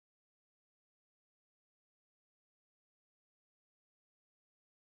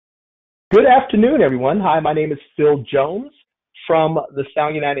Good afternoon, everyone. Hi, my name is Phil Jones from the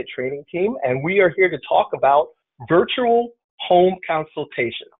Sound United training team, and we are here to talk about virtual home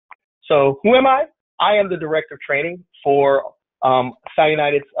consultation. So who am I? I am the Director of Training for Sound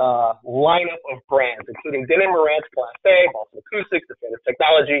United's lineup of brands, including Denon Marantz Class A, Boston Acoustics, Definitive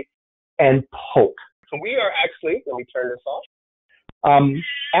Technology, and Polk. So we are actually, let me turn this off,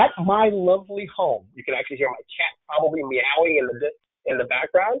 at my lovely home. You can actually hear my cat probably meowing in the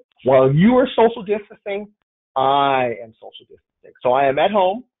background. While you are social distancing, I am social distancing. So I am at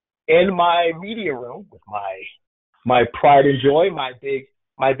home in my media room with my pride and joy, my big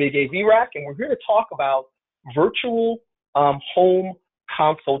AV rack, and we're here to talk about virtual home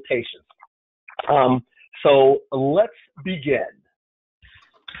consultations. So let's begin.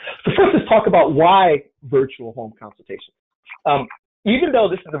 So first, let's talk about why virtual home consultations. Even though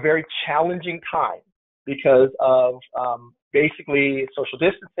this is a very challenging time because of basically social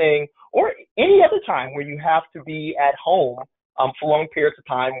distancing or any other time where you have to be at home for long periods of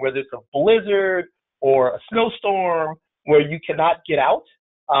time, whether it's a blizzard or a snowstorm where you cannot get out,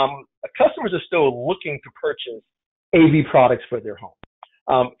 customers are still looking to purchase AV products for their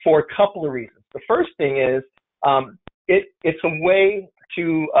home for a couple of reasons. The first thing is it's a way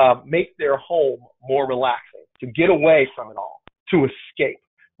to make their home more relaxing, to get away from it all, to escape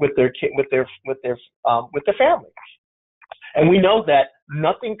with their family. And we know that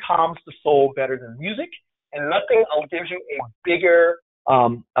nothing calms the soul better than music, and nothing gives you a bigger,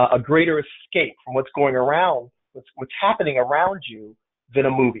 a greater escape from what's going around, what's happening around you than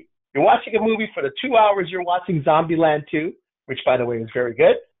a movie. You're watching a movie for the 2 hours you're watching Zombieland 2, which by the way is very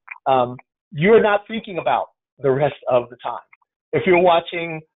good. You're not thinking about the rest of the time. If you're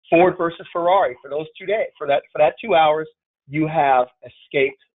watching Ford versus Ferrari for those 2 days, for that 2 hours, you have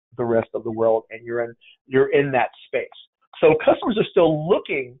escaped the rest of the world, and you're in that space. So customers are still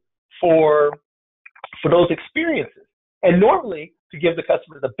looking for those experiences. And normally, to give the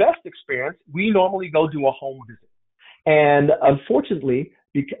customer the best experience, we normally go do a home visit. And unfortunately,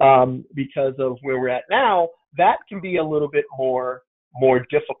 because of where we're at now, that can be a little bit more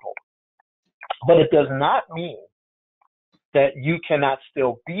difficult. But it does not mean that you cannot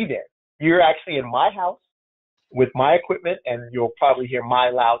still be there. You're actually in my house with my equipment, and you'll probably hear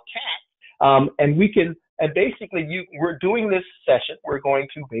my loud cat. And basically, we're doing this session. We're going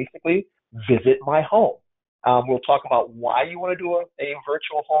to basically visit my home. We'll talk about why you want to do a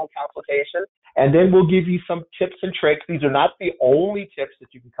virtual home consultation, and then we'll give you some tips and tricks. These are not the only tips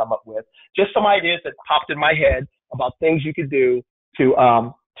that you can come up with, just some ideas that popped in my head about things you could do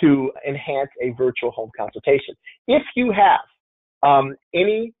to enhance a virtual home consultation. If you have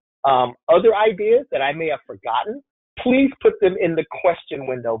any other ideas that I may have forgotten, please put them in the question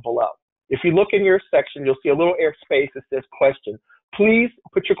window below. If you look in your section, you'll see a little airspace that says question. Please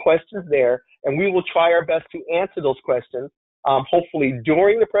put your questions there, and we will try our best to answer those questions, hopefully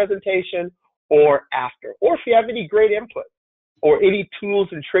during the presentation or after. Or if you have any great input or any tools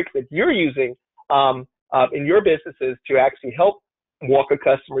and tricks that you're using in your businesses to actually help walk a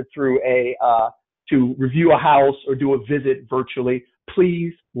customer through to review a house or do a visit virtually,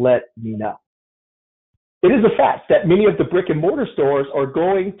 please let me know. It is a fact that many of the brick and mortar stores are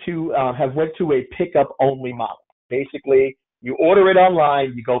going to have went to a pickup only model. Basically, you order it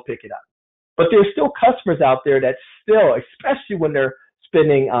online, you go pick it up. But there's still customers out there that still, especially when they're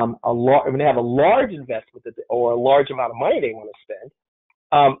spending when they have a large investment or a large amount of money they want to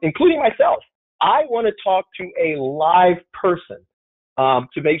spend, including myself, I want to talk to a live person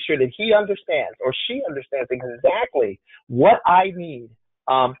to make sure that he understands or she understands exactly what I need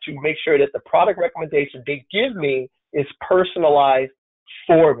to make sure that the product recommendation they give me is personalized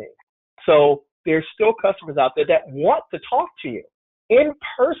for me. So there's still customers out there that want to talk to you in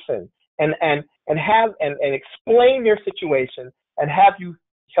person and explain their situation and have you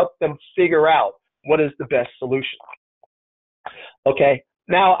help them figure out what is the best solution. Okay.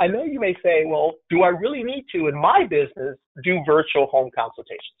 Now, I know you may say, well, do I really need to, in my business, do virtual home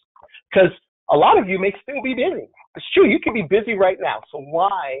consultations? Because a lot of you may still be busy. It's true, you can be busy right now. So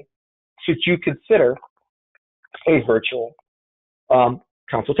why should you consider a virtual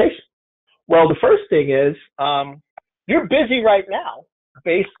consultation? Well, the first thing is you're busy right now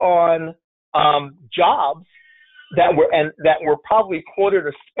based on jobs that were probably quoted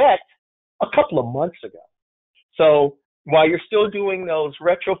or spec a couple of months ago. So while you're still doing those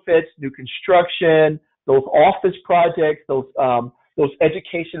retrofits, new construction, those office projects, those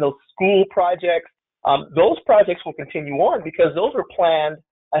education, those school projects, those projects will continue on because those were planned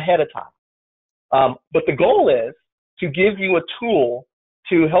ahead of time. But the goal is to give you a tool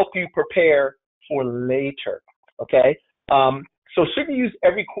to help you prepare for later, okay? So should you use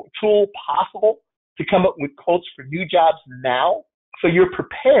every tool possible to come up with quotes for new jobs now so you're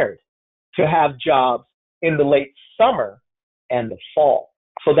prepared to have jobs in the late summer and the fall?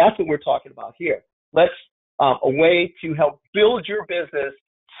 So that's what we're talking about here. Let's a way to help build your business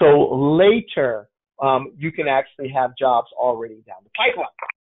so later you can actually have jobs already down the pipeline.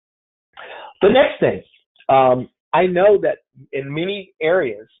 The next thing, I know that in many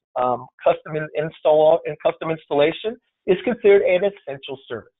areas, custom installation is considered an essential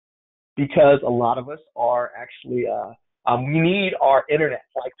service because a lot of us are actually we need our internet,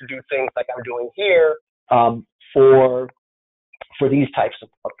 like to do things like I'm doing here for these types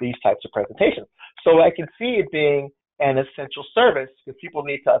of presentations. So I can see it being an essential service because people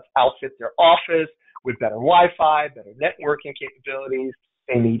need to outfit their office with better Wi-Fi, better networking capabilities.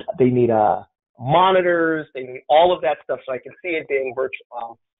 They need monitors. They need all of that stuff. So I can see it being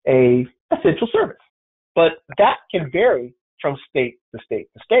a essential service. But that can vary from state to state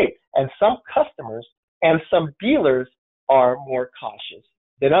to state. And some customers and some dealers are more cautious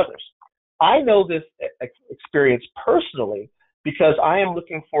than others. I know this experience personally because I am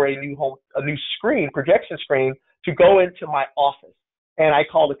looking for a new projection screen to go into my office. And I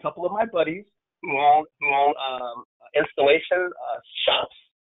called a couple of my buddies who own installation shops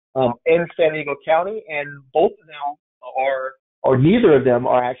in San Diego County, and both of them or neither of them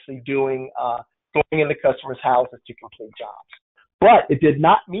are actually going into customers' houses to complete jobs. But it did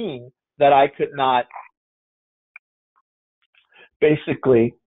not mean that I could not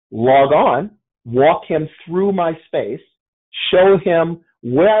basically log on, walk him through my space, show him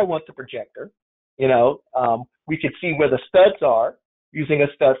where I want the projector. We could see where the studs are using a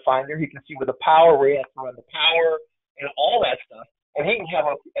stud finder. He can see where the power, where he has to run the power, and all that stuff. And he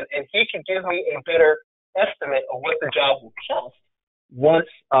can give me a better estimate of what the job will cost once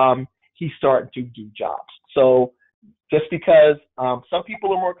he starts to do jobs. So just because some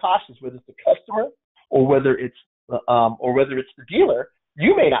people are more cautious, whether it's the customer or whether it's the dealer,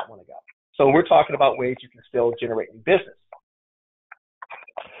 you may not want to go. So we're talking about ways you can still generate new business.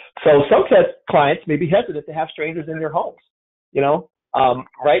 So some clients may be hesitant to have strangers in their homes.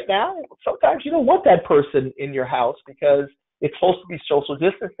 Right now, sometimes you don't want that person in your house because it's supposed to be social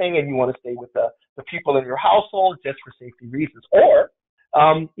distancing and you want to stay with the people in your household just for safety reasons. Or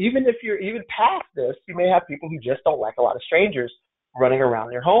even if you're even past this, you may have people who just don't like a lot of strangers running around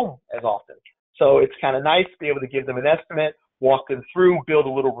their home as often. So it's kind of nice to be able to give them an estimate, walk them through, build a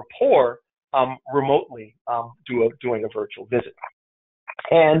little rapport remotely doing a virtual visit.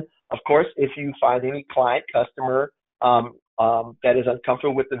 And, of course, if you find any customer that is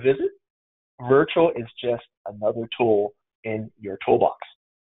uncomfortable with the visit, virtual is just another tool in your toolbox.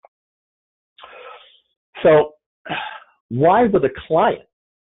 So why would a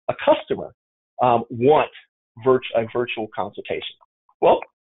customer, want a virtual consultation? Well,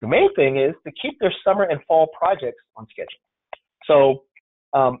 the main thing is to keep their summer and fall projects on schedule. So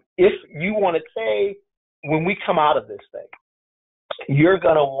if you want to say, when we come out of this thing, you're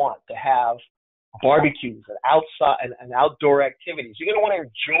going to want to have barbecues and outside and outdoor activities. You're going to want to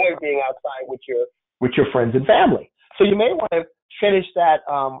enjoy being outside with your friends and family. So you may want to finish that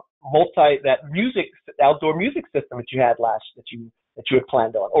outdoor music system that you had that you had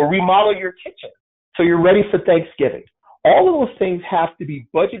planned on, or remodel your kitchen so you're ready for Thanksgiving. All of those things have to be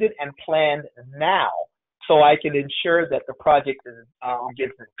budgeted and planned now, so I can ensure that the project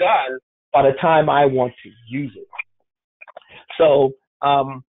gets done by the time I want to use it. So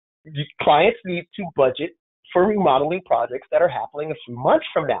clients need to budget for remodeling projects that are happening a few months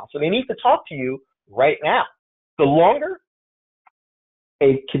from now. So they need to talk to you right now. The longer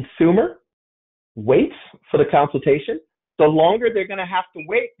a consumer waits for the consultation, the longer they're going to have to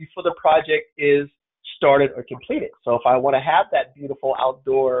wait before the project is started or completed. So if I want to have that beautiful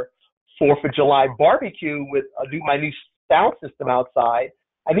outdoor 4th of July barbecue with my new sound system outside,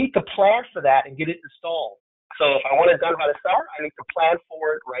 I need to plan for that and get it installed. So if I want it done by the summer, I need to plan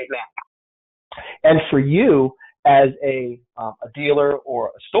for it right now. And for you as a dealer or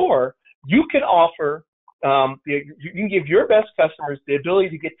a store, you can offer, you can give your best customers the ability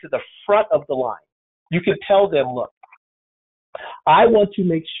to get to the front of the line. You can tell them, look, I want to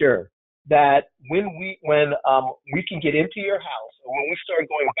make sure that when we can get into your house, or when we start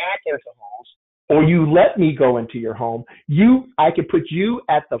going back into homes, or you let me go into your home, I can put you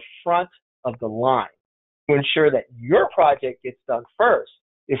at the front of the line to ensure that your project gets done first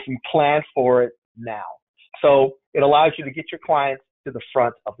if we plan for it now. So it allows you to get your clients to the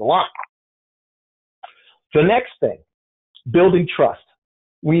front of the line. The next thing, building trust.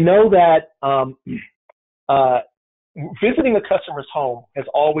 We know that visiting a customer's home has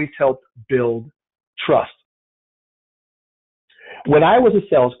always helped build trust. When I was a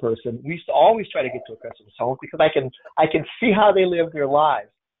salesperson, we used to always try to get to a customer's home because I can see how they live their lives.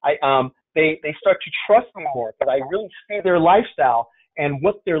 They start to trust me more because I really see their lifestyle and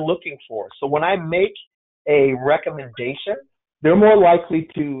what they're looking for. So when I make a recommendation, they're more likely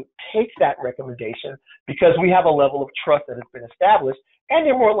to take that recommendation because we have a level of trust that has been established, and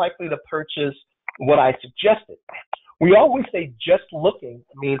they're more likely to purchase what I suggested. We always say just looking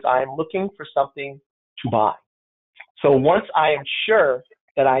means I'm looking for something to buy. So once I am sure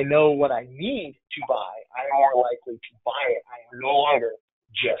that I know what I need to buy, I am more likely to buy it. I am no longer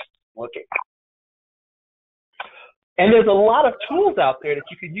just looking. And there's a lot of tools out there that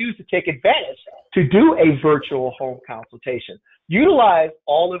you can use to take advantage to do a virtual home consultation. Utilize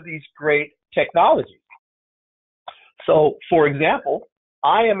all of these great technologies. So, for example,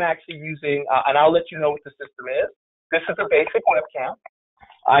 I am actually using, and I'll let you know what the system is. This is a basic webcam.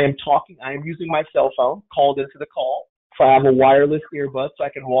 I am using my cell phone called into the call. So I have a wireless earbud so I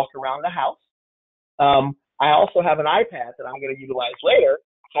can walk around the house. I also have an iPad that I'm going to utilize later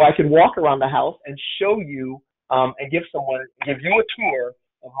so I can walk around the house and show you and give you a tour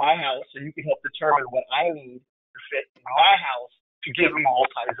of my house so you can help determine what I need to fit in my house to give me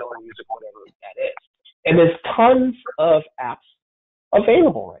multi-zone music, whatever that is. And there's tons of apps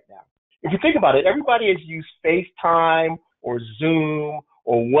available right now. If you think about it, everybody has used FaceTime or Zoom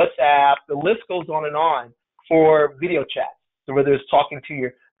or WhatsApp. The list goes on and on for video chat. So whether it's talking to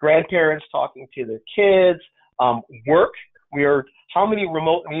your grandparents, talking to their kids, work. How many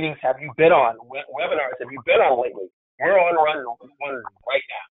remote meetings have you been on? Webinars have you been on lately? We're on one right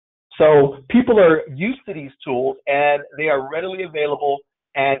now. So people are used to these tools, and they are readily available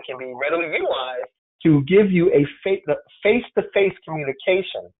and can be readily utilized to give you a face-to-face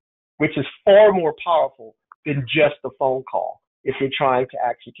communication, which is far more powerful than just a phone call if you're trying to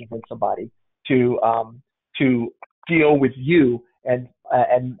actually convince somebody to deal with you and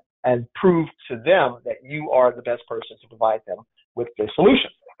prove to them that you are the best person to provide them with the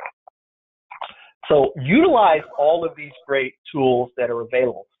solution. So utilize all of these great tools that are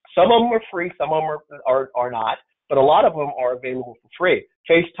available. Some of them are free, some of them are not, but a lot of them are available for free.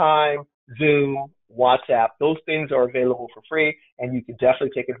 FaceTime, Zoom, WhatsApp, those things are available for free, and you can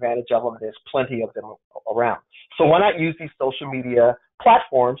definitely take advantage of them. There's plenty of them around. So why not use these social media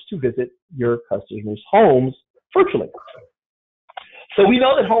platforms to visit your customers' homes virtually? So we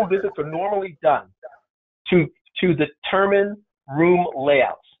know that home visits are normally done to determine room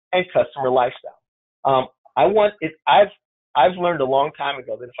layouts and customer lifestyle. I've learned a long time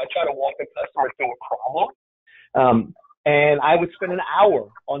ago that if I try to walk a customer through a problem, and I would spend an hour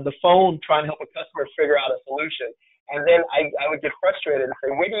on the phone trying to help a customer figure out a solution, and then I would get frustrated and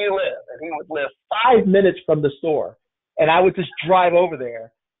say, "Where do you live?" And he would live 5 minutes from the store, and I would just drive over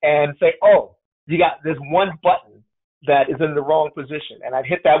there and say, "Oh, there's one button that is in the wrong position," and I'd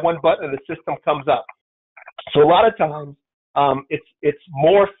hit that one button and the system comes up. So a lot of times it's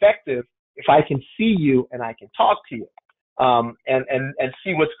more effective if I can see you and I can talk to you and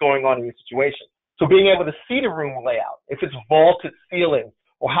see what's going on in your situation. So being able to see the room layout, if it's vaulted ceilings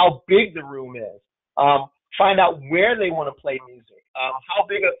or how big the room is, find out where they want to play music, how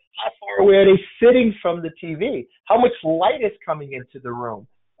far away are they sitting from the TV, how much light is coming into the room,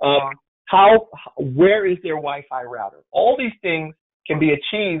 where is their Wi-Fi router. All these things can be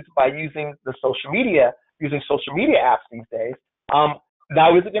achieved by using social media apps these days.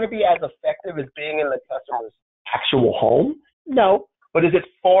 Now, is it going to be as effective as being in the customer's actual home? No. But is it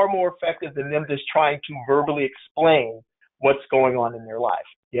far more effective than them just trying to verbally explain what's going on in their life?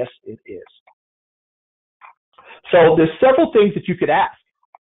 Yes, it is. So there's several things that you could ask.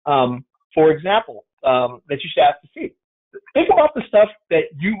 For example, that you should ask to see. Think about the stuff that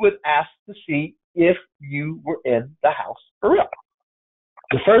you would ask to see if you were in the house for real.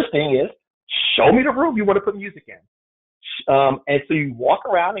 The first thing is, show me the room you want to put music in. And so you walk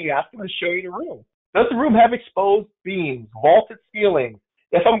around and you ask them to show you the room. Does the room have exposed beams, vaulted ceilings?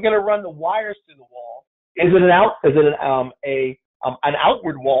 If I'm going to run the wires through the wall, is it an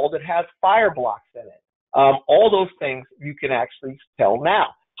outward wall that has fire blocks in it? All those things you can actually tell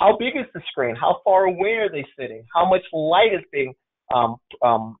now. How big is the screen? How far away are they sitting? How much light is being on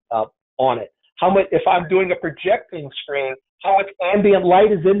it? How much? If I'm doing a projecting screen, how much ambient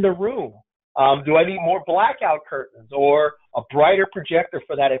light is in the room? Do I need more blackout curtains or a brighter projector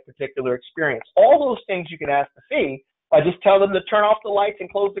for that particular experience? All those things you can ask to see by just tell them to turn off the lights and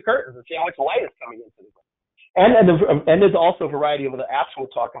close the curtains and see how much light is coming into the room. And there's also a variety of other apps we'll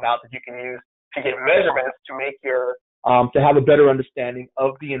talk about that you can use to get measurements to make to have a better understanding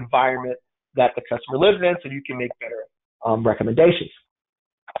of the environment that the customer lives in, so you can make better recommendations.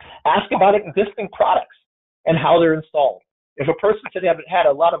 Ask about existing products and how they're installed. If a person said they had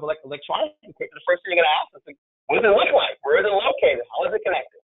a lot of electronic equipment, the first thing you're going to ask is, like, what does it look like? Where is it located? How is it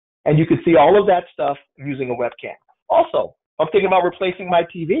connected? And you can see all of that stuff using a webcam. Also, if I'm thinking about replacing my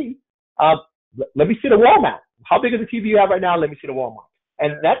TV, let me see the wall mount. How big is the TV you have right now? Let me see the wall mount.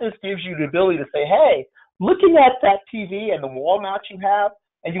 And that just gives you the ability to say, hey, looking at that TV and the wall mount you have,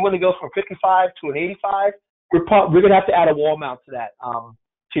 and you want to go from 55 to an 85, we're going to have to add a wall mount to that,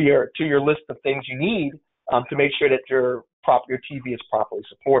 to your list of things you need to make sure that your TV is properly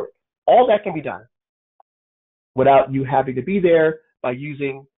supported. All that can be done without you having to be there by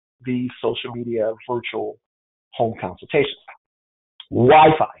using the social media virtual home consultations.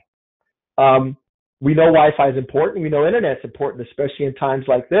 Wi-Fi. We know Wi-Fi is important. We know Internet's important, especially in times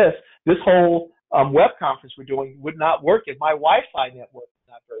like this. This whole web conference we're doing would not work if my Wi-Fi network is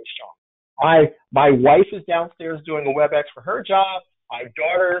not very strong. My wife is downstairs doing a WebEx for her job. My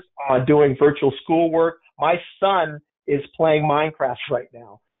daughter's doing virtual schoolwork. My son is playing Minecraft right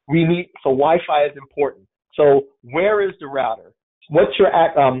now. So Wi-Fi is important. So where is the router?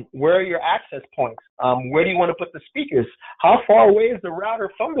 Where are your access points? Where do you want to put the speakers? How far away is the router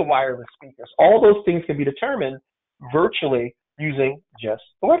from the wireless speakers? All those things can be determined virtually using just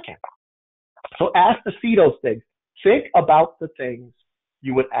the webcam. So ask to see those things. Think about the things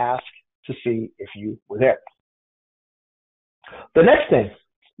you would ask to see if you were there. The next thing,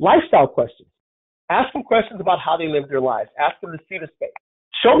 lifestyle questions. Ask them questions about how they live their lives. Ask them to see the space.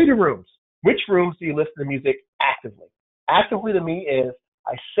 Show me the rooms. Which rooms do you listen to music actively? Actively to me is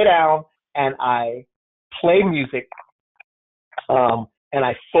I sit down and I play music and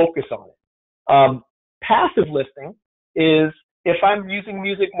I focus on it. Passive listening is if I'm using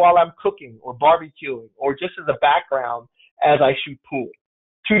music while I'm cooking or barbecuing or just as a background as I shoot pool.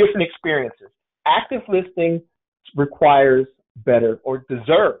 Two different experiences. Active listening requires better or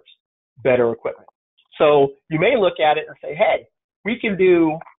deserves better equipment. So you may look at it and say, hey, we can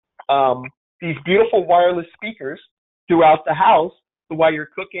do these beautiful wireless speakers throughout the house, so while you're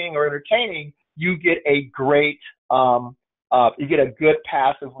cooking or entertaining, you get a great, you get a good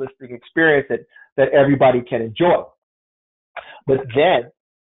passive listening experience that everybody can enjoy. But then,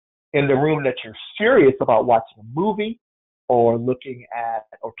 in the room that you're serious about watching a movie or looking at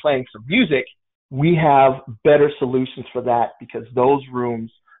or playing some music, we have better solutions for that because those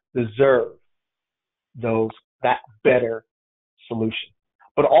rooms deserve that better solution.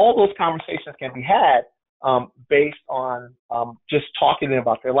 But all those conversations can be had based on just talking to them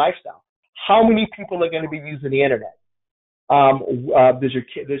about their lifestyle. How many people are going to be using the internet? What is your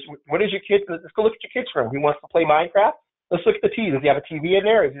kid? Let's go look at your kid's room. He wants to play Minecraft. Let's look at the TV. Does he have a TV in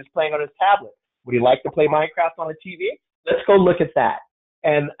there? Is he just playing on his tablet? Would he like to play Minecraft on the TV? Let's go look at that.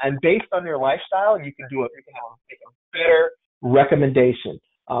 And based on their lifestyle, you can make a better recommendation.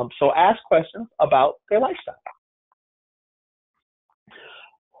 So ask questions about their lifestyle.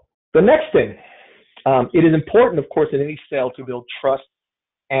 The next thing, it is important, of course, in any sale to build trust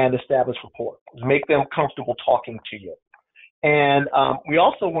and establish rapport. Make them comfortable talking to you. And we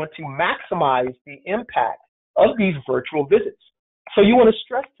also want to maximize the impact of these virtual visits. So you want to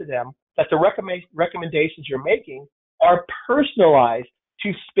stress to them that the recommendations you're making are personalized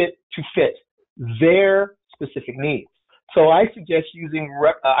to fit their specific needs. So I suggest using,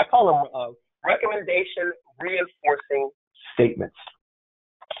 I call them recommendation reinforcing statements.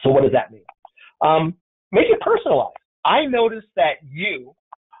 So what does that mean? Make it personalized. I noticed that you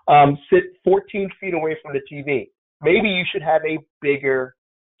sit 14 feet away from the TV. Maybe you should have a bigger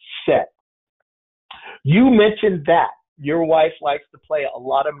set. You mentioned that your wife likes to play a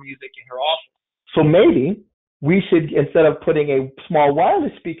lot of music in her office. So maybe we should, instead of putting a small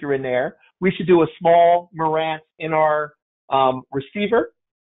wireless speaker in there, we should do a small Marantz in our receiver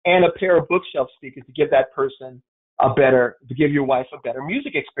and a pair of bookshelf speakers to give that person to give your wife a better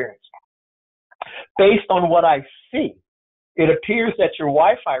music experience. Based on what I see, it appears that your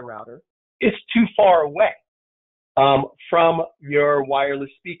Wi-Fi router is too far away from your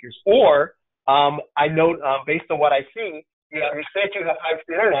wireless speakers. Or I know based on what I see, you said you have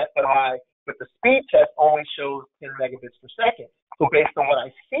high-speed internet, but the speed test only shows 10 megabits per second. So based on what I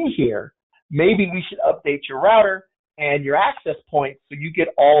see here, maybe we should update your router and your access points so you get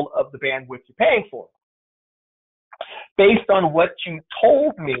all of the bandwidth you're paying for. Based on what you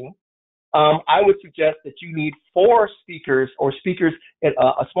told me, I would suggest that you need 4 speakers or speakers,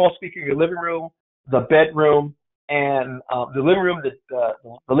 a small speaker in your living room, the bedroom, and the living room,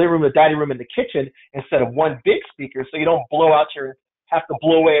 the dining room, and the kitchen instead of one big speaker, so you don't have to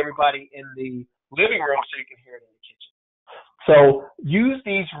blow away everybody in the living room so you can hear it in the kitchen. So use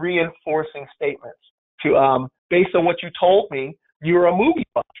these reinforcing statements to, based on what you told me, you're a movie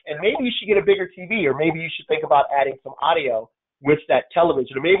buff, and maybe you should get a bigger TV, or maybe you should think about adding some audio with that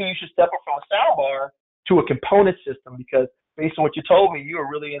television. Or maybe you should step up from a sound bar to a component system because based on what you told me, you are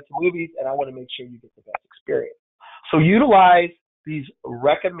really into movies, and I want to make sure you get the best experience. So utilize these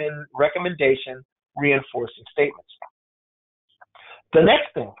recommendation reinforcing statements. The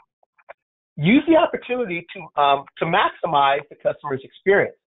next thing, use the opportunity to maximize the customer's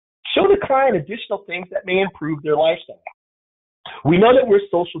experience. Show the client additional things that may improve their lifestyle. We know that we're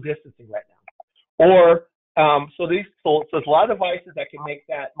social distancing right now, or so there's a lot of devices that can make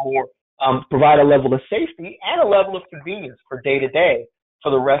that more provide a level of safety and a level of convenience for day to day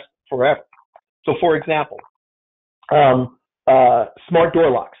for the rest forever. So, for example, smart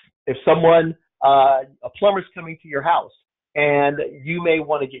door locks. If someone, a plumber's coming to your house, and you still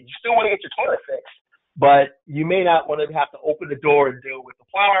want to get your toilet fixed, but you may not want to have to open the door and deal with the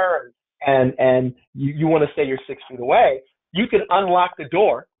plumber, and you want to say you're 6 feet away. You can unlock the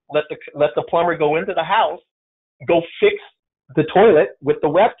door, let the plumber go into the house, go fix the toilet with the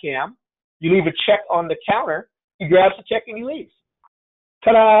webcam. You leave a check on the counter. He grabs the check and he leaves.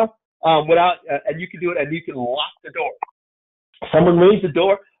 Ta-da! And you can do it, and you can lock the door. Someone rings the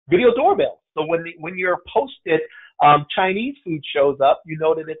door, video doorbell. So when your posted Chinese food shows up, you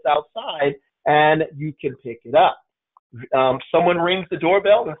know that it's outside, and you can pick it up. Someone rings the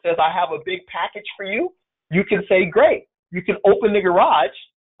doorbell and says, "I have a big package for you." You can say, "Great." You can open the garage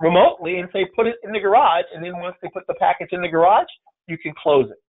remotely and say, "Put it in the garage," and then once they put the package in the garage, you can close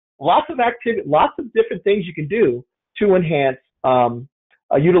it. Lots of activity, lots of different things you can do to enhance,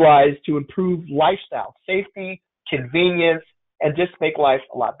 utilize to improve lifestyle, safety, convenience, and just make life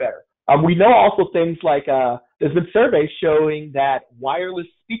a lot better. We know also things like there's been surveys showing that wireless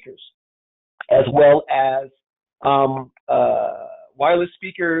speakers, as well as wireless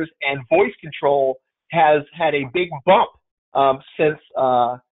speakers and voice control, has had a big bump since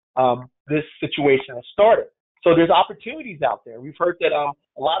this situation has started. So there's opportunities out there. We've heard that a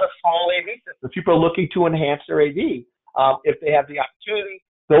lot of small AV systems, people are looking to enhance their AV. If they have the opportunity,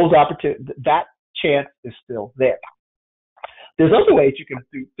 that chance is still there. There's other ways you can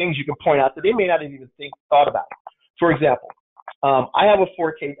do things you can point out that they may not have even thought about. For example, I have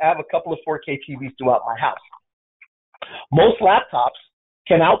a couple of 4K TVs throughout my house. Most laptops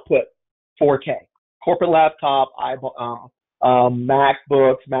can output 4K. Corporate laptop,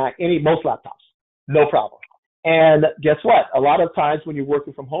 MacBooks, most laptops, no problem. And guess what? A lot of times when you're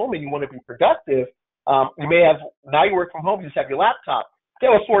working from home and you want to be productive, now you work from home, you just have your laptop. They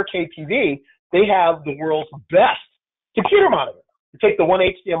have a 4K TV. They have the world's best computer monitor. You take the one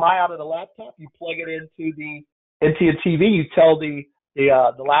HDMI out of the laptop, you plug it into your TV, you tell the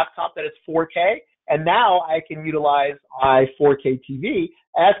laptop that it's 4K, and now I can utilize my 4K TV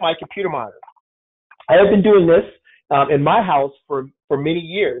as my computer monitor. I have been doing this in my house for many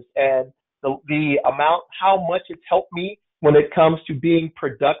years, and how much it's helped me when it comes to being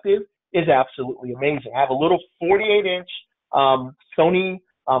productive is absolutely amazing. I have a little 48-inch Sony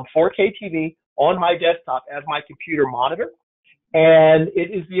 4K TV on my desktop as my computer monitor, and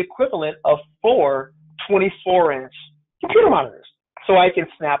it is the equivalent of 4 24-inch computer monitors. So I can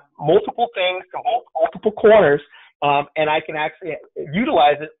snap multiple things to multiple corners, and I can actually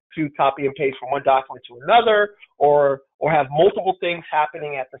utilize it to copy and paste from one document to another, or have multiple things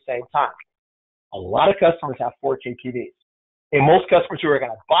happening at the same time. A lot of customers have 4K TVs. And most customers who are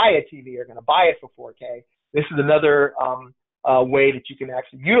going to buy a TV are going to buy it for 4K. This is another way that you can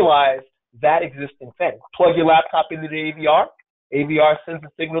actually utilize that existing thing. Plug your laptop into the AVR. AVR sends a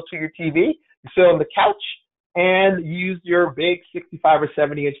signal to your TV. You sit on the couch and use your big 65 or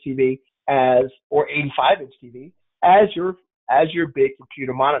 70-inch TV or 85-inch TV as your big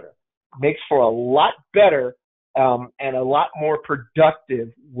computer monitor. Makes for a lot better and a lot more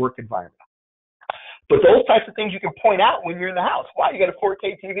productive work environment. But those types of things you can point out when you're in the house. Wow, you got a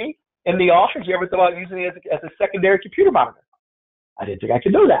 4K TV in the office. You ever thought about using it as a secondary computer monitor? I didn't think I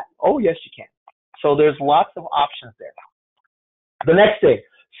could do that. Oh, yes, you can. So there's lots of options there. The next thing,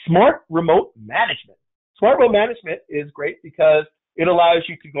 smart remote management. Smart remote management is great because it allows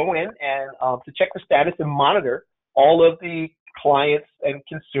you to go in and to check the status and monitor all of the clients and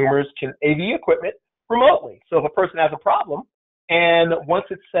consumers' AV equipment remotely. So if a person has a problem, and once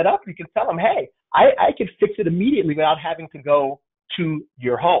it's set up, you can tell them, hey, I can fix it immediately without having to go to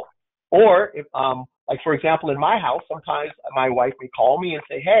your home. Or if, like for example, in my house, sometimes my wife may call me and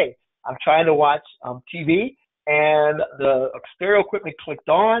say, hey, I'm trying to watch TV and the stereo equipment clicked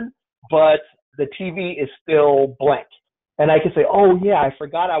on, but the TV is still blank. And I can say, oh yeah, I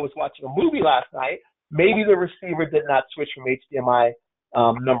forgot I was watching a movie last night. Maybe the receiver did not switch from HDMI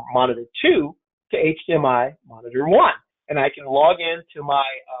monitor 2 to HDMI monitor 1. And I can log into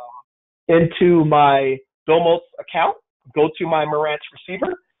my Domos account go to my Marantz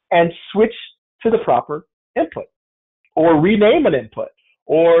receiver and switch to the proper input, or rename an input,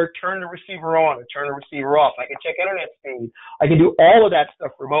 or turn the receiver on or turn the receiver off. I can check internet speed. I can do all of that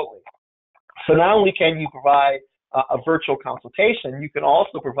stuff remotely. So not only can you provide a virtual consultation, you can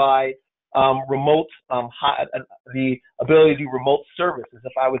also provide the ability to do remote services.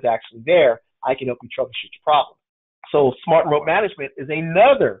 If I was actually there, I can help you troubleshoot your problem. So smart remote management is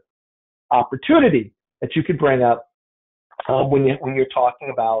another opportunity that you could bring up when you're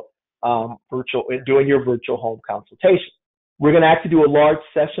talking about doing your virtual home consultation. We're going to actually do a large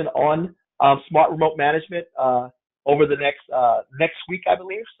session on smart remote management over the next week, I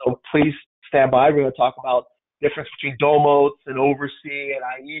believe. So please stand by. We're going to talk about the difference between Domos and Oversee and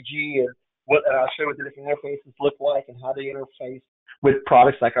IEG, and I'll show you what the different interfaces look like and how they interface with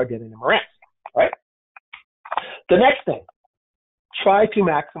products like Ardenna and Marantz. Right? The next thing, try to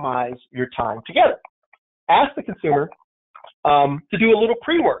maximize your time together. Ask the consumer to do a little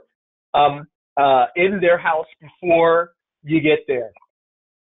pre-work in their house before you get there.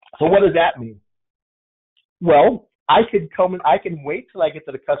 So what does that mean? Well, I can wait till I get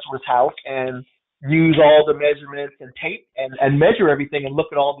to the customer's house and use all the measurements and tape and measure everything and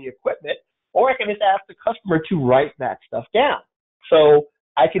look at all the equipment, or I can just ask the customer to write that stuff down. So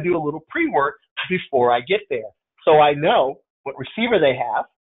I can do a little pre-work before I get there. So I know what receiver they have,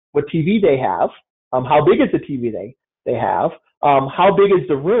 what TV they have, how big is the TV they have, how big is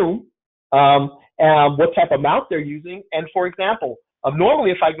the room, and what type of mount they're using. And for example,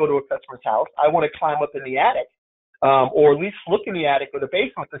 normally if I go to a customer's house, I want to climb up in the attic, or at least look in the attic or the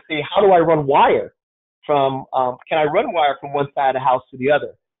basement to see how do I run wire from, can I run wire from one side of the house to the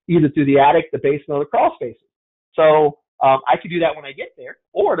other, either through the attic, the basement, or the crawl spaces. So I could do that when I get there,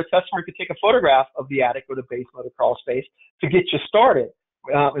 or the customer could take a photograph of the attic or the basement or the crawl space to get you started,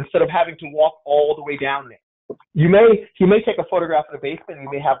 instead of having to walk all the way down there. He may take a photograph of the basement and he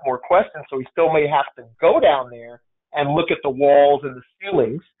may have more questions, so he still may have to go down there and look at the walls and the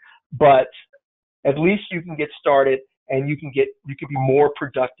ceilings, but at least you can get started and you can be more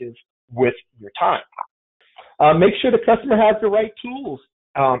productive with your time. Make sure the customer has the right tools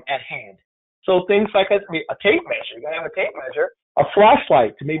at hand. So things like a tape measure, you gotta have a tape measure, a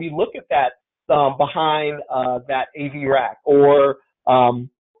flashlight to maybe look at that behind that AV rack, or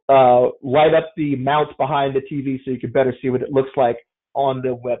light up the mounts behind the TV so you can better see what it looks like on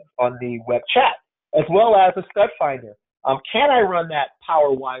the web chat, as well as a stud finder. Can I run that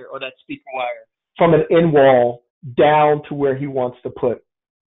power wire or that speaker wire from an in-wall down to where he wants to put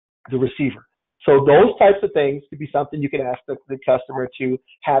the receiver? So those types of things could be something you can ask the customer to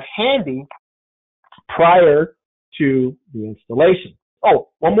have handy prior to the installation. Oh,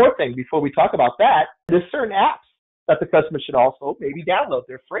 one more thing before we talk about that, there's certain apps that the customer should also maybe download.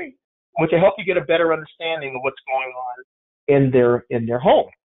 They're free, which will help you get a better understanding of what's going on in their home.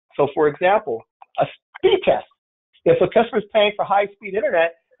 So for example, a speed test. If a customer's paying for high-speed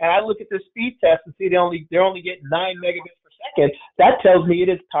internet and I look at this speed test and see they're only getting 9 megabits per second, that tells me it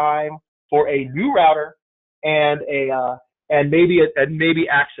is time for a new router and maybe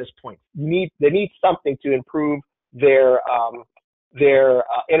access points. They need something to improve their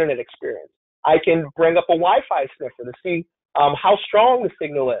internet experience. I can bring up a Wi-Fi sniffer to see how strong the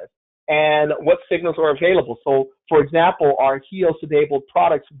signal is and what signals are available. So, for example, our HEOS-enabled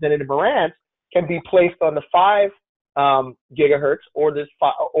products within Marantz can be placed on the 5 gigahertz or the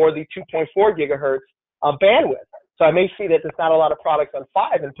 2.4 gigahertz bandwidth. So I may see that there's not a lot of products on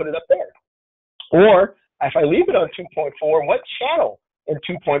 5 and put it up there. Or if I leave it on 2.4, what channel in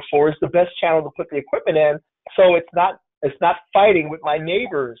 2.4 is the best channel to put the equipment in, so it's not fighting with my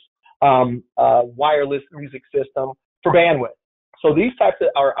neighbor's wireless music system for bandwidth. So these types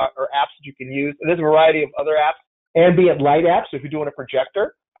are apps that you can use. And there's a variety of other apps. Ambient light apps, if you're doing a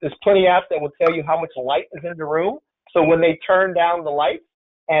projector, there's plenty of apps that will tell you how much light is in the room. So when they turn down the lights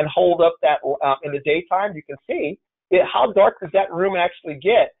and hold up that in the daytime, you can see how dark does that room actually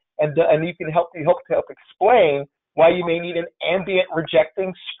get, and you can help explain why you may need an ambient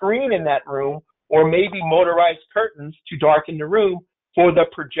rejecting screen in that room, or maybe motorized curtains to darken the room for the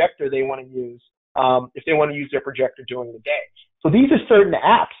projector they want to use, if they want to use their projector during the day. So these are certain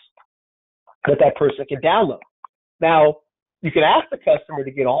apps that person can download. Now, you can ask the customer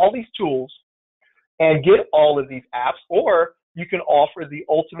to get all these tools and get all of these apps, or you can offer the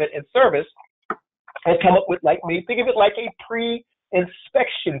ultimate in service and come up with, think of it like a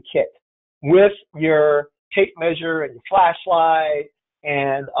pre-inspection kit with your tape measure and your flashlight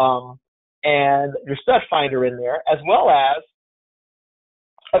and your stud finder in there, as well as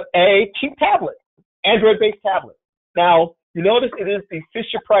a cheap tablet, Android-based tablet. Now, you notice it is the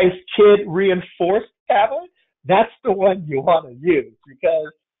Fisher-Price Kid reinforced tablet. that's the one you want to use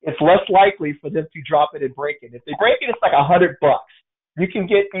because it's less likely for them to drop it and break it. If they break it, it's like $100. You can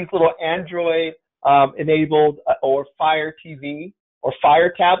get these little Android enabled or Fire TV or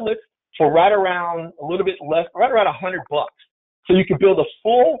Fire tablets for right around a little bit less, right around $100. So you can build a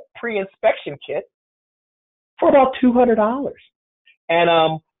full pre-inspection kit for about $200,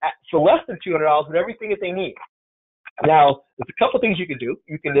 and for less than $200 with everything that they need. Now, there's a couple things you can do.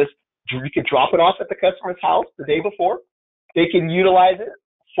 You can drop it off at the customer's house the day before. They can utilize it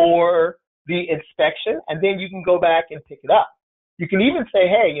for the inspection, and then you can go back and pick it up. You can even say,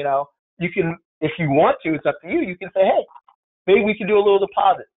 hey, you can, if you want to, it's up to you. You can say, hey, maybe we can do a little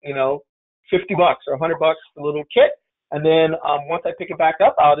deposit, $50 or $100 for the little kit, and then once I pick it back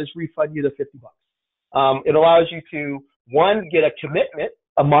up, I'll just refund you the $50. It allows you to, one, get a commitment,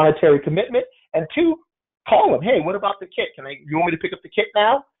 a monetary commitment, and two, call them. Hey, what about the kit? You want me to pick up the kit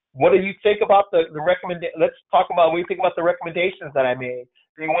now? What do you think about the recommendation? Let's talk about what do you think about the recommendations that I made.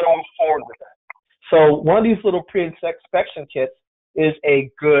 Do you want to move forward with that? So one of these little pre-inspection kits is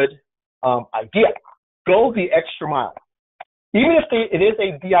a good idea. Go the extra mile. Even if it is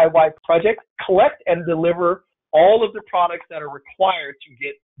a DIY project, collect and deliver all of the products that are required to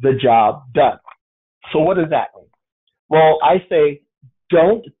get the job done. So what does that mean? Well, I say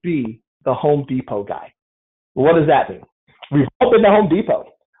don't be the Home Depot guy. What does that mean? We've all been to Home Depot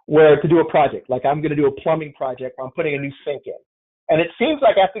to do a project, like I'm going to do a plumbing project where I'm putting a new sink in. And it seems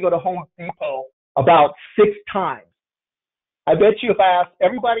like I have to go to Home Depot about 6 times. I bet you if I ask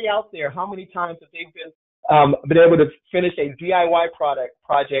everybody out there how many times have they been able to finish a DIY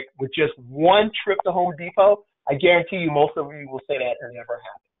project with just one trip to Home Depot, I guarantee you most of you will say that never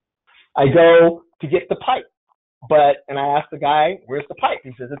happened. I go to get the pipe, and I ask the guy, where's the pipe?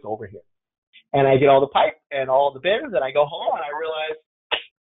 He says, it's over here. And I get all the pipe and all the bins, and I go home, and I realize,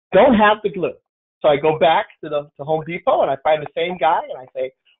 don't have the glue. So I go back to Home Depot, and I find the same guy, and I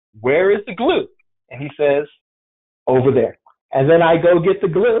say, where is the glue? And he says, over there. And then I go get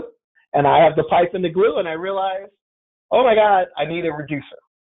the glue, and I have the pipe and the glue, and I realize, oh, my God, I need a reducer.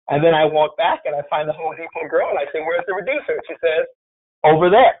 And then I walk back, and I find the Home Depot girl, and I say, where's the reducer? She says, over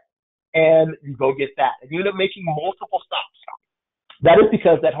there. And you go get that. And you end up making multiple stops. That is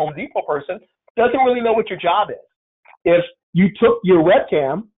because that Home Depot person doesn't really know what your job is. If you took your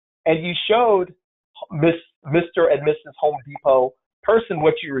webcam and you showed Mr. and Mrs. Home Depot person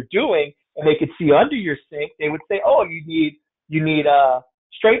what you were doing, and they could see under your sink, they would say, oh, you need a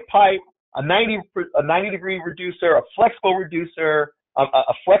straight pipe, a 90-degree reducer, a flexible reducer,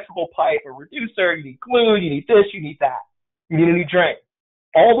 a flexible pipe, a reducer, you need glue, you need this, you need that, you need a new drain.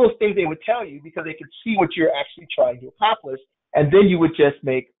 All those things they would tell you because they could see what you're actually trying to accomplish, and then you would just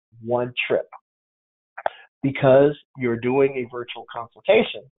make one trip. Because you're doing a virtual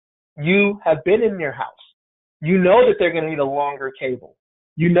consultation, you have been in their house. You know that they're going to need a longer cable.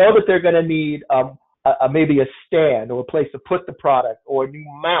 You know that they're going to need maybe a stand or a place to put the product or a new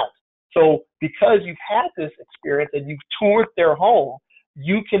mount. So because you've had this experience and you've toured their home,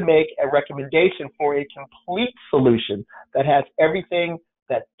 you can make a recommendation for a complete solution that has everything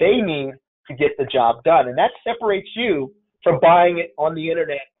that they need to get the job done. And that separates you from buying it on the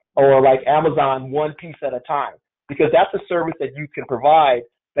internet or like Amazon one piece at a time, because that's a service that you can provide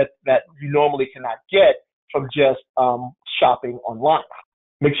that you normally cannot get from just shopping online.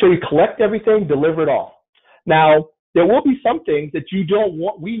 Make sure you collect everything, deliver it all. Now, there will be some things that you don't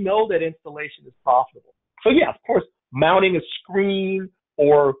want. We know that installation is profitable. So yeah, of course, mounting a screen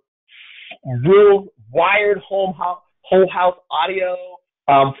or real wired whole house audio,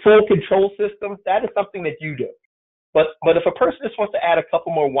 full control systems, that is something that you do. But if a person just wants to add a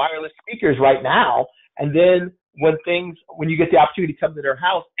couple more wireless speakers right now, and then when you get the opportunity to come to their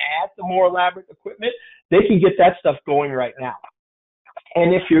house, add some more elaborate equipment, they can get that stuff going right now.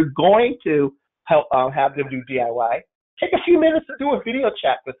 And if you're going to have them do DIY, take a few minutes to do a video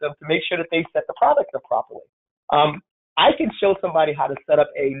chat with them to make sure that they set the product up properly. I can show somebody how to set up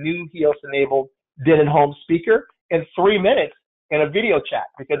a new HEOS-enabled Denon home speaker in 3 minutes in a video chat,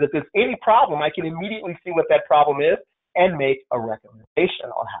 because if there's any problem, I can immediately see what that problem is and make a recommendation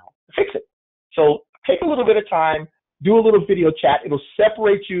on how to fix it. So take a little bit of time, do a little video chat. It'll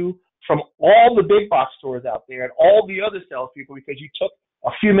separate you from all the big box stores out there and all the other salespeople, because you took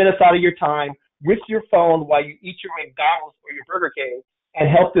a few minutes out of your time with your phone while you eat your McDonald's or your Burger King and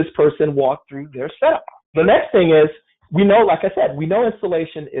help this person walk through their setup. The next thing is, we know, like I said, we know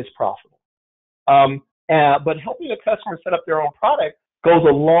installation is profitable. But helping a customer set up their own product goes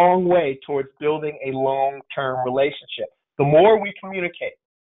a long way towards building a long-term relationship. The more we communicate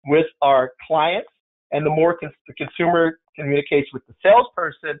with our clients and the more the consumer communicates with the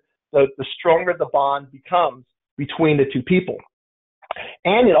salesperson, the stronger the bond becomes between the two people.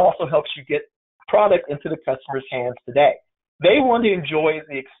 And it also helps you get product into the customer's hands today. They want to enjoy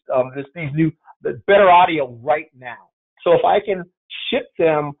the better audio right now. So if I can ship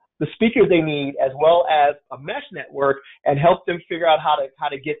them the speakers they need as well as a mesh network and help them figure out how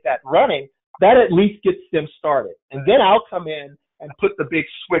to get that running, that at least gets them started. And then I'll come in and put the big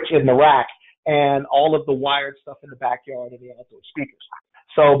switch in the rack and all of the wired stuff in the backyard and the outdoor speakers.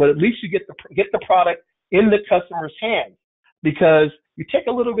 So, but at least you get the product in the customer's hands, because you take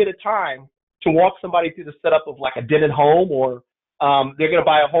a little bit of time to walk somebody through the setup of like a dented home, or they're going to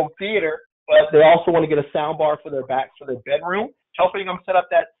buy a home theater, but they also want to get a sound bar for their bedroom. Helping them set up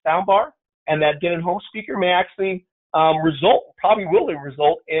that sound bar and that dented home speaker may actually probably will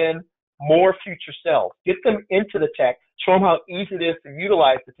result in more future sales. Get them into the tech, show them how easy it is to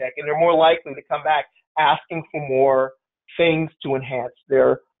utilize the tech, and they're more likely to come back asking for more things to enhance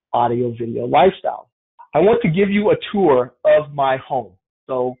their audio video lifestyle. I want to give you a tour of my home.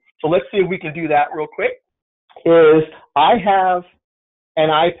 So let's see if we can do that real quick. I have an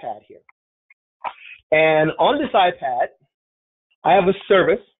iPad here. And on this iPad, I have a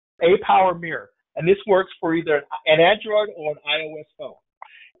service, A-Power Mirror. And this works for either an Android or an iOS phone.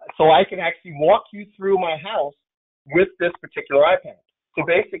 So I can actually walk you through my house with this particular iPad. So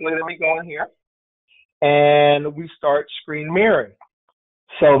basically, let me go in here and we start screen mirroring.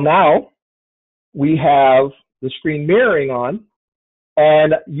 So now we have the screen mirroring on,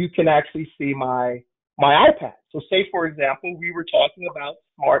 and you can actually see my iPad. So say, for example, we were talking about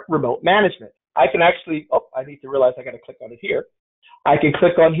smart remote management. I can actually, I need to realize I got to click on it here. I can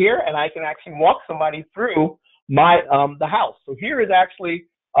click on here and I can actually walk somebody through the house. So here is actually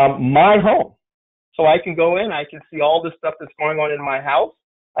my home. So I can go in, I can see all the stuff that's going on in my house.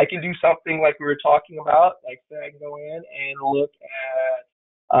 I can do something like we were talking about, like say I can go in and look at,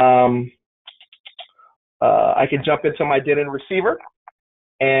 I can jump into my dented receiver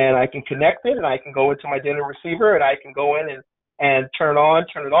and I can connect it, and I can go into my dented receiver and I can go in and turn it on,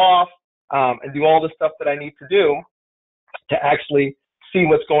 turn it off, and do all the stuff that I need to do to actually see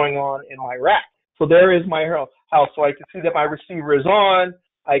what's going on in my rack. So there is my house. So I can see that my receiver is on.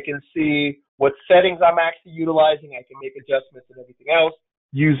 I can see what settings I'm actually utilizing. I can make adjustments and everything else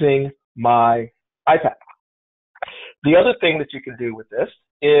using my iPad. The other thing that you can do with this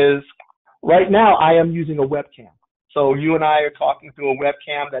is, right now I am using a webcam. So you and I are talking through a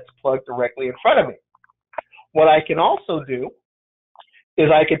webcam that's plugged directly in front of me. What I can also do is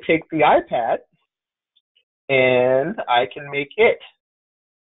I can take the iPad and I can make it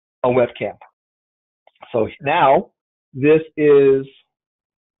a webcam. So now this is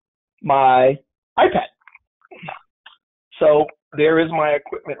my iPad. So there is my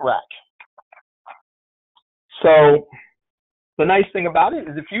equipment rack. So the nice thing about it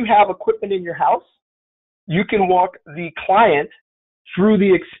is if you have equipment in your house, you can walk the client through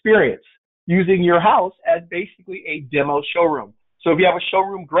the experience using your house as basically a demo showroom. So if you have a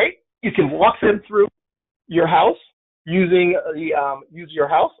showroom, great. You can walk them through your house using use your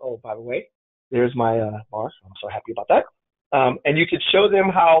house. Oh, by the way, there's my bar. I'm so happy about that. And you can show them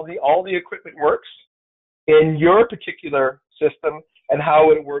how all the equipment works in your particular system and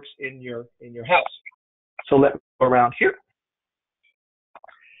how it works in your house. So let me go around here.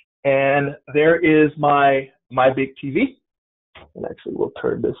 And there is my big TV. And actually we'll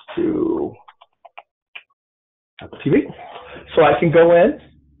turn this to TV. So I can go in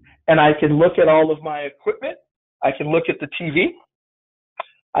and I can look at all of my equipment. I can look at the TV.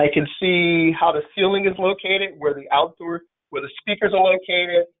 I can see how the ceiling is located, where the speakers are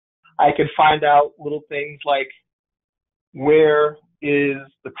located. I can find out little things like where is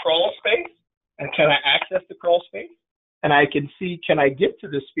the crawl space and can I access the crawl space? And I can see, can I get to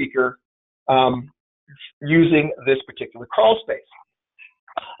the speaker using this particular crawl space?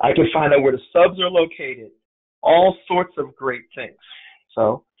 I can find out where the subs are located, all sorts of great things.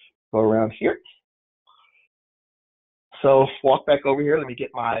 So go around here. So walk back over here. Let me get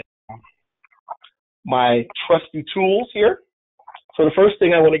my trusty tools here. So the first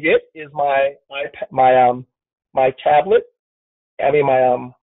thing I want to get is my tablet. I mean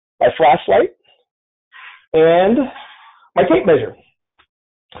my flashlight and my tape measure.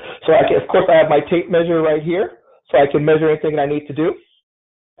 So of course I have my tape measure right here, so I can measure anything that I need to do.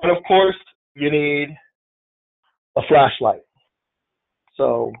 And of course you need a flashlight.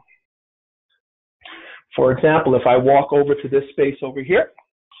 So for example, if I walk over to this space over here,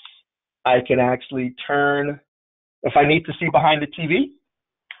 I can actually turn, if I need to see behind the TV,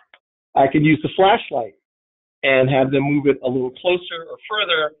 I can use the flashlight and have them move it a little closer or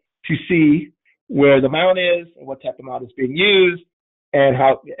further to see where the mount is and what type of mount is being used.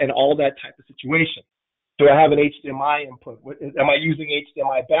 and all that type of situation. Do I have an HDMI input? Am I using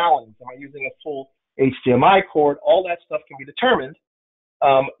HDMI balance? Am I using a full HDMI cord? All that stuff can be determined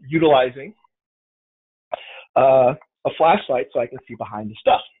utilizing a flashlight so I can see behind the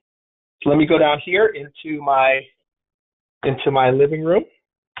stuff. So let me go down here into my living room.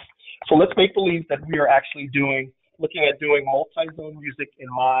 So let's make believe that we are actually looking at doing multi-zone music in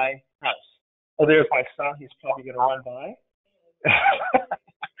my house. Oh, there's my son. He's probably going to run by.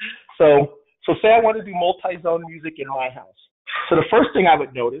 So say I want to do multi-zone music in my house. So the first thing I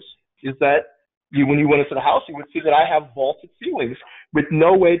would notice is that when you went into the house, you would see that I have vaulted ceilings with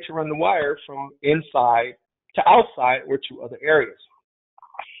no way to run the wire from inside to outside or to other areas.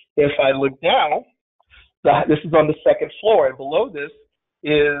 If I look down, this is on the second floor, and below this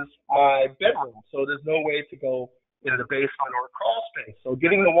is my bedroom. So there's no way to go into the basement or a crawl space. So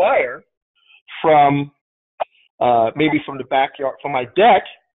getting the wire from maybe from the backyard, from my deck,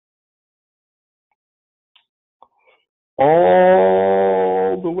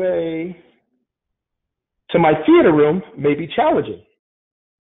 all the way to my theater room may be challenging.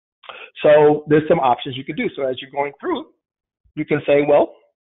 So there's some options you could do. So as you're going through, you can say, well,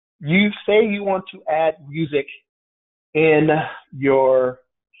 you say you want to add music in your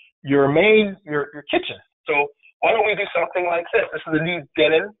kitchen. So why don't we do something like this? This is a new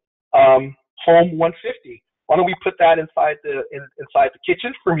Denon Home 150. Why don't we put that inside the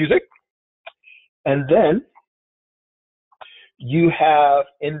kitchen for music? And then you have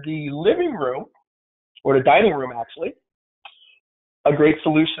in the living room, or the dining room actually, a great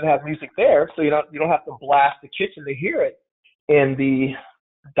solution to have music there, so you don't have to blast the kitchen to hear it in the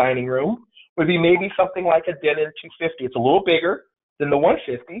dining room. Would be maybe something like a Denon 250. It's a little bigger than the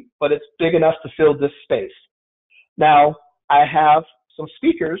 150, but it's big enough to fill this space. Now I have some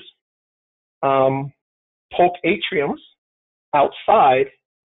speakers, Polk Atriums, outside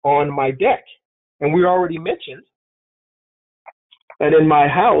on my deck, and we already mentioned that in my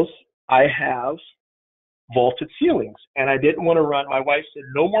house I have vaulted ceilings, and I didn't want to run. My wife said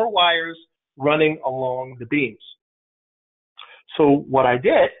no more wires running along the beams. So what I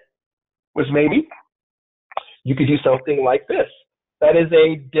did was maybe you could do something like this. That is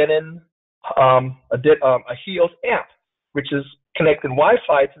a Denon, a Helios amp, which is connecting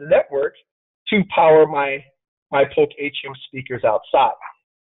Wi-Fi to the network to power my Polk Atrium speakers outside.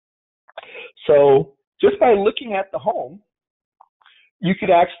 So just by looking at the home, you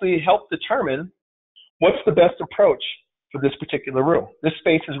could actually help determine what's the best approach for this particular room. This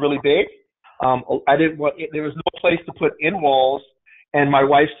space is really big. There was no place to put in walls, and my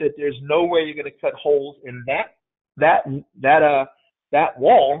wife said there's no way you're going to cut holes in that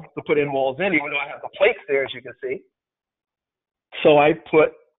wall to put in walls in, even though I have the plates there, as you can see. So I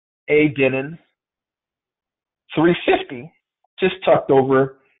put a Denon 350 just tucked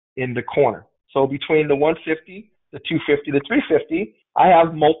over in the corner. So between the 150, the 250, the 350, I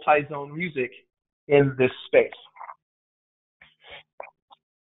have multi-zone music in this space.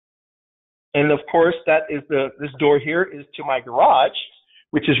 And of course, this door here is to my garage,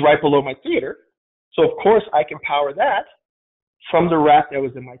 which is right below my theater. So of course, I can power that from the rack that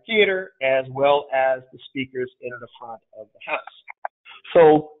was in my theater, as well as the speakers in the front of the house.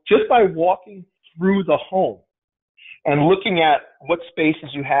 So just by walking through the home and looking at what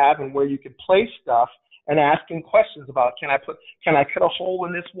spaces you have and where you can place stuff, and asking questions about, can I cut a hole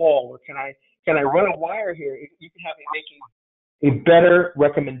in this wall, or can I run a wire here? You can have me making a better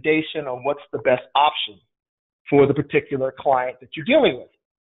recommendation on what's the best option for the particular client that you're dealing with.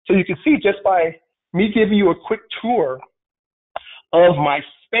 So you can see, just by me giving you a quick tour of my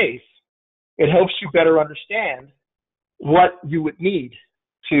space, it helps you better understand what you would need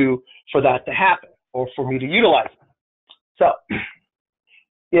for that to happen, or for me to utilize it. So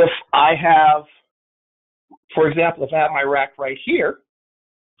if I have, for example, if I have my rack right here,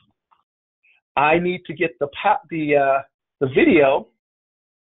 I need to get the video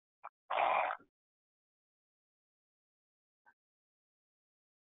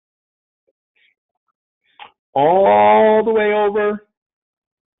all the way over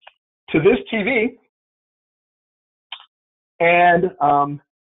to this TV, and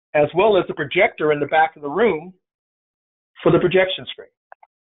as well as the projector in the back of the room for the projection screen.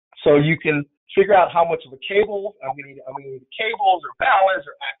 So you can figure out how much of a cable, I'm going to need cables or balance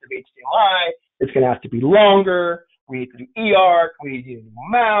or active HDMI. It's going to have to be longer. We need to do e-arc. We need to do a new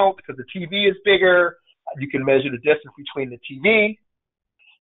mount because the TV is bigger. You can measure the distance between the TV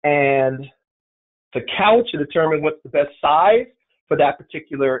and the couch to determine what's the best size for that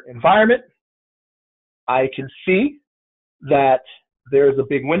particular environment. I can see that there's a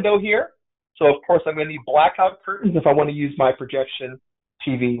big window here. So of course I'm going to need blackout curtains if I want to use my projection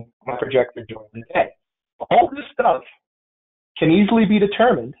TV, my projector during the day. All this stuff can easily be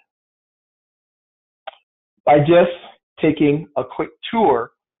determined by just taking a quick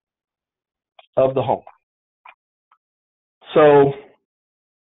tour of the home. So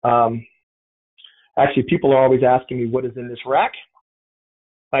actually people are always asking me what is in this rack.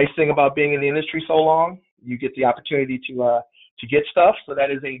 Nice thing about being in the industry so long, you get the opportunity to get stuff. So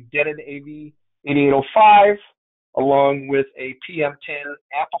that is a Denon AV 8805 along with a PM10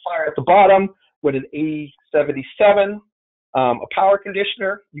 amplifier at the bottom with an 8077, a power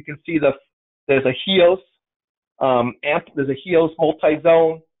conditioner. You can see there's a Helios there's a Helios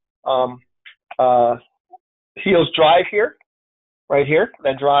multi-zone Helios drive here, right here,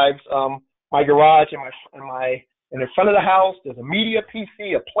 that drives my garage and in the front of the house. There's a media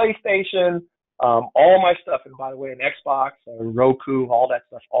PC, a PlayStation, all my stuff, and by the way, an Xbox, a Roku, all that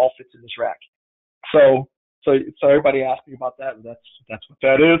stuff, all fits in this rack. So everybody asked me about that, and that's what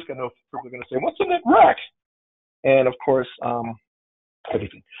that is. I know people are going to say, "What's in that rack?" And of course,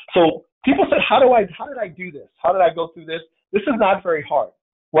 everything. So people said, how did I do this? How did I go through this? This is not very hard.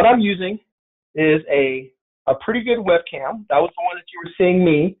 What I'm using is a pretty good webcam. That was the one that you were seeing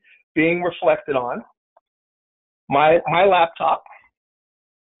me being reflected on. My laptop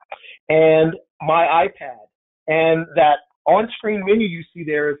and my iPad, and that on-screen menu you see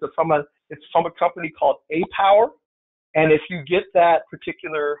there is from a company called A-Power, and if you get that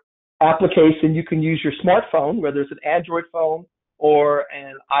particular application, you can use your smartphone, whether it's an Android phone or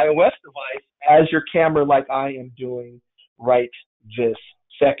an iOS device, as your camera, like I am doing right this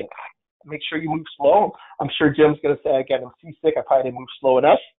second. Make sure you move slow. I'm sure Jim's going to say I got him seasick. I probably didn't move slow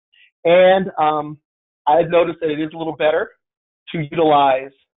enough, and I've noticed that it is a little better to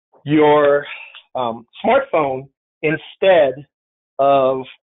utilize your smartphone instead of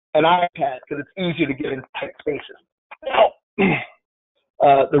an iPad because it's easier to get in tight spaces. Now,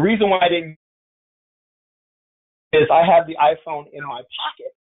 the reason why I didn't is I have the iPhone in my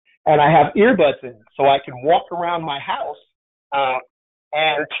pocket and I have earbuds in, so I can walk around my house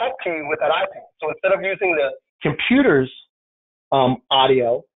and talk to you with that iPad. So instead of using the computer's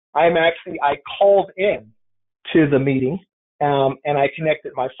audio, I called in to the meeting, and I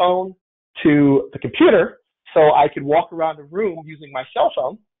connected my phone to the computer so I could walk around the room using my cell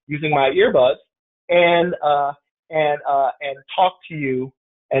phone, using my earbuds, and talk to you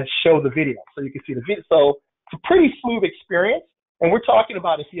and show the video so you can see the video. So it's a pretty smooth experience, and we're talking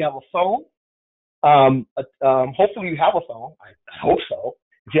about if you have a phone. Hopefully you have a phone. I hope so.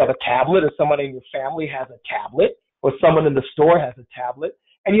 If you have a tablet, or someone in your family has a tablet, or someone in the store has a tablet,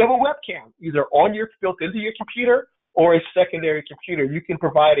 and you have a webcam, either built into your computer or a secondary computer, you can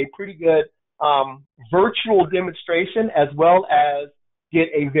provide a pretty good virtual demonstration as well as get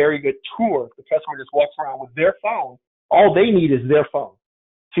a very good tour. The customer just walks around with their phone. All they need is their phone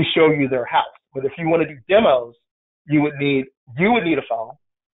to show you their house. But if you want to do demos, you would need a phone.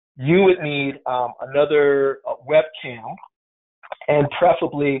 You would need another webcam and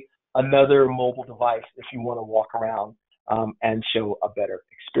preferably another mobile device if you want to walk around and show a better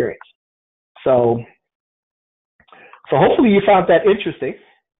experience. So hopefully you found that interesting.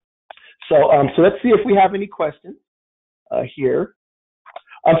 So let's see if we have any questions here.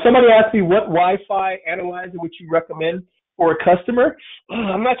 Somebody asked me what Wi-Fi analyzer would you recommend for a customer.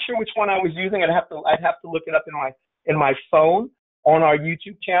 I'm not sure which one I was using. I'd have to look it up in my phone. On our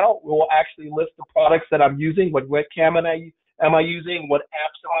YouTube channel, we'll actually list the products that I'm using, what webcam am I using, what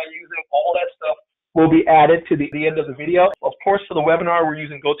apps am I using, all that stuff will be added to the end of the video. Of course, for the webinar, we're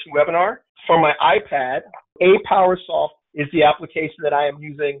using GoToWebinar. For my iPad, APowerSoft is the application that I am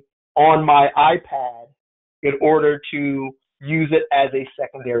using on my iPad in order to use it as a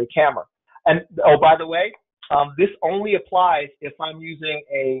secondary camera. And oh, by the way, this only applies if I'm using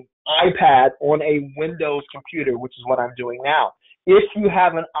an iPad on a Windows computer, which is what I'm doing now. If you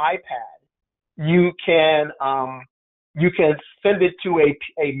have an iPad, you can send it to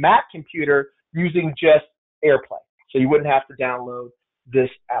a Mac computer using just AirPlay. So you wouldn't have to download this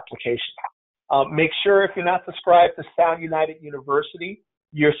application. Make sure if you're not subscribed to Sound United University,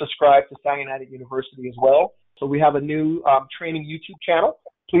 you're subscribed to Sound United University as well. So we have a new training YouTube channel.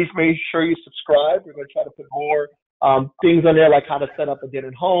 Please make sure you subscribe. We're going to try to put more things on there, like how to set up a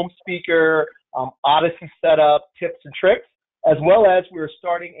Denon home speaker, Odyssey setup, tips and tricks, as well as we're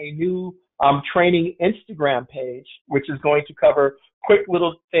starting a new training Instagram page, which is going to cover quick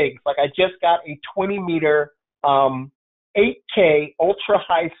little things. Like I just got a 20-meter 8K ultra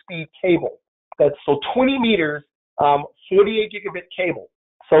high-speed cable. That's so 20 meters, 48 gigabit cable.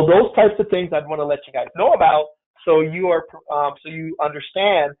 So those types of things I'd want to let you guys know about, so you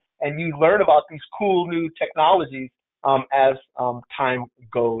understand and you learn about these cool new technologies as time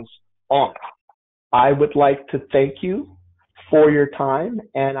goes on. I would like to thank you for your time,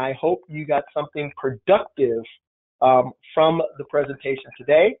 and I hope you got something productive from the presentation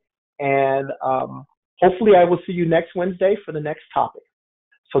today. And hopefully, I will see you next Wednesday for the next topic.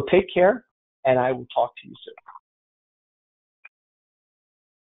 So take care, and I will talk to you soon.